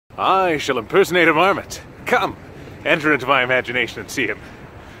I shall impersonate a marmot. Come, enter into my imagination and see him.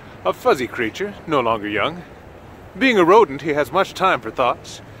 A fuzzy creature, no longer young. Being a rodent, he has much time for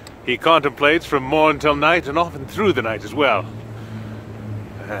thoughts. He contemplates from morn till night, and often through the night as well.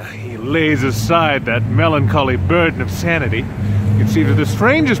 He lays aside that melancholy burden of sanity, conceived of the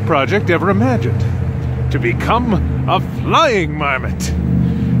strangest project ever imagined. To become a flying marmot.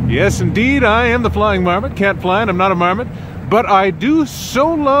 Yes, indeed, I am the flying marmot. Can't fly and I'm not a marmot. But I do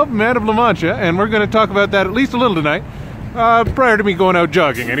so love Man of La Mancha, and we're going to talk about that at least a little tonight. Prior to me going out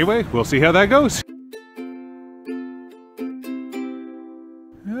jogging anyway. We'll see how that goes.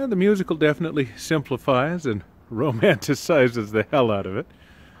 The musical definitely simplifies and romanticizes the hell out of it.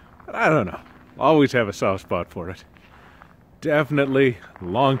 But I don't know. Always have a soft spot for it. Definitely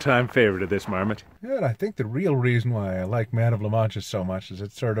long-time favorite of this marmot. Yeah, and I think the real reason why I like Man of La Mancha so much is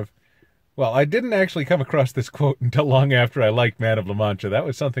it's sort of... Well, I didn't actually come across this quote until long after I liked Man of La Mancha. That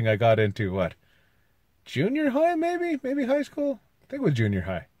was something I got into, what, junior high maybe? Maybe high school? I think it was junior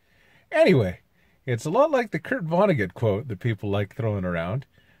high. Anyway, it's a lot like the Kurt Vonnegut quote that people like throwing around.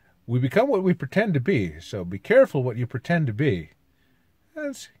 We become what we pretend to be, so be careful what you pretend to be.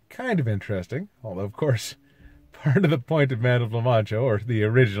 That's kind of interesting, although, of course, part of the point of Man of La Mancha, or the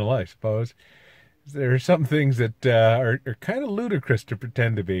original, I suppose, is there are some things that are kind of ludicrous to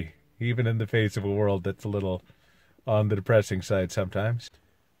pretend to be, even in the face of a world that's a little on the depressing side sometimes.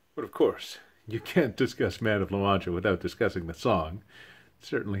 But of course, you can't discuss Man of La Mancha without discussing the song. It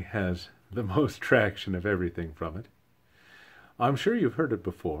certainly has the most traction of everything from it. I'm sure you've heard it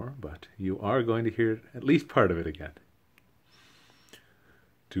before, but you are going to hear at least part of it again.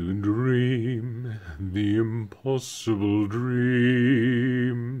 To dream the impossible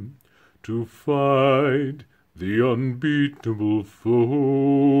dream, to fight the unbeatable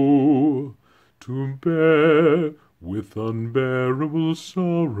foe, to bear with unbearable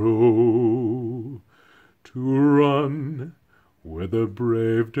sorrow, to run where the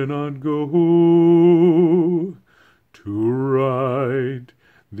brave do not go, to right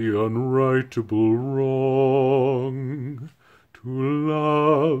the unrightable wrong, to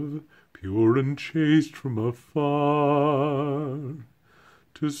love pure and chaste from afar,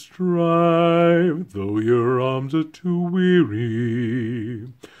 to strive though your arms are too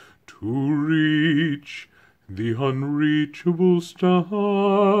weary, to reach the unreachable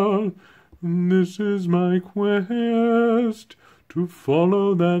star. This is my quest, to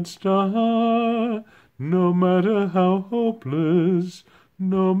follow that star, no matter how hopeless,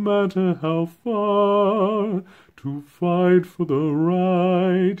 no matter how far, to fight for the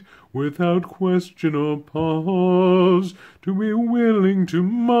right without question or pause, to be willing to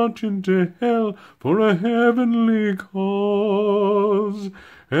march into hell for a heavenly cause.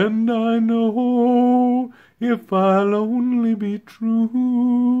 And I know if I'll only be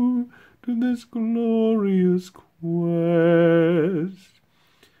true to this glorious quest,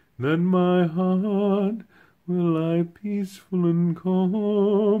 then my heart will lie peaceful and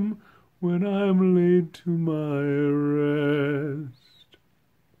calm when I'm laid to my rest.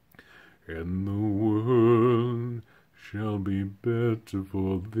 And the world shall be better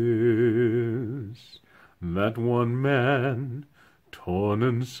for this, that one man, torn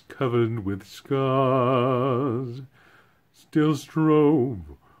and covered with scars, still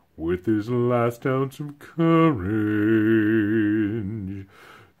strove with his last ounce of courage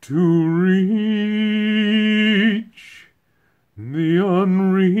to reach the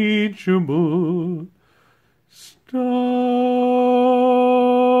unreachable star.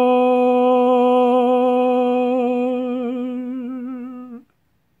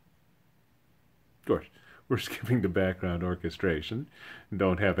 Of course, we're skipping the background orchestration.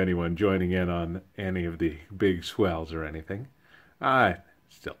 Don't have anyone joining in on any of the big swells or anything. I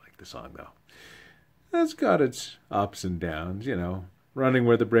still like the song, though. It's got its ups and downs, you know. Running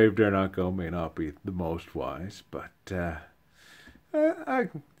where the brave dare not go may not be the most wise, but I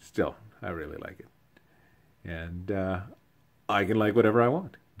really like it. And I can like whatever I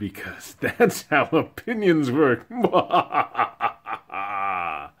want, because that's how opinions work.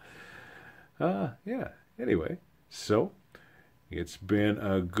 Yeah, anyway, so it's been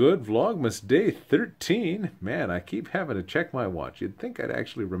a good Vlogmas day 13. Man, I keep having to check my watch. You'd think I'd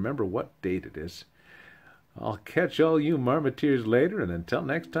actually remember what date it is. I'll catch all you marmoteers later, and until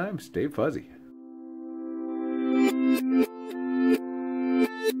next time, stay fuzzy.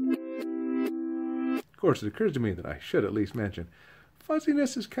 Of course, it occurs to me that I should at least mention,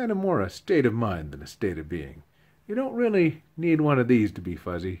 fuzziness is kind of more a state of mind than a state of being. You don't really need one of these to be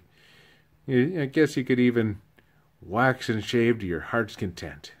fuzzy. I guess you could even wax and shave to your heart's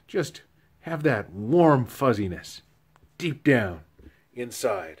content. Just have that warm fuzziness deep down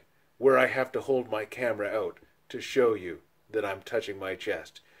inside, where I have to hold my camera out to show you that I'm touching my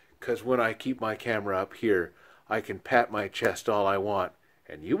chest. Because when I keep my camera up here, I can pat my chest all I want,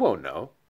 and you won't know.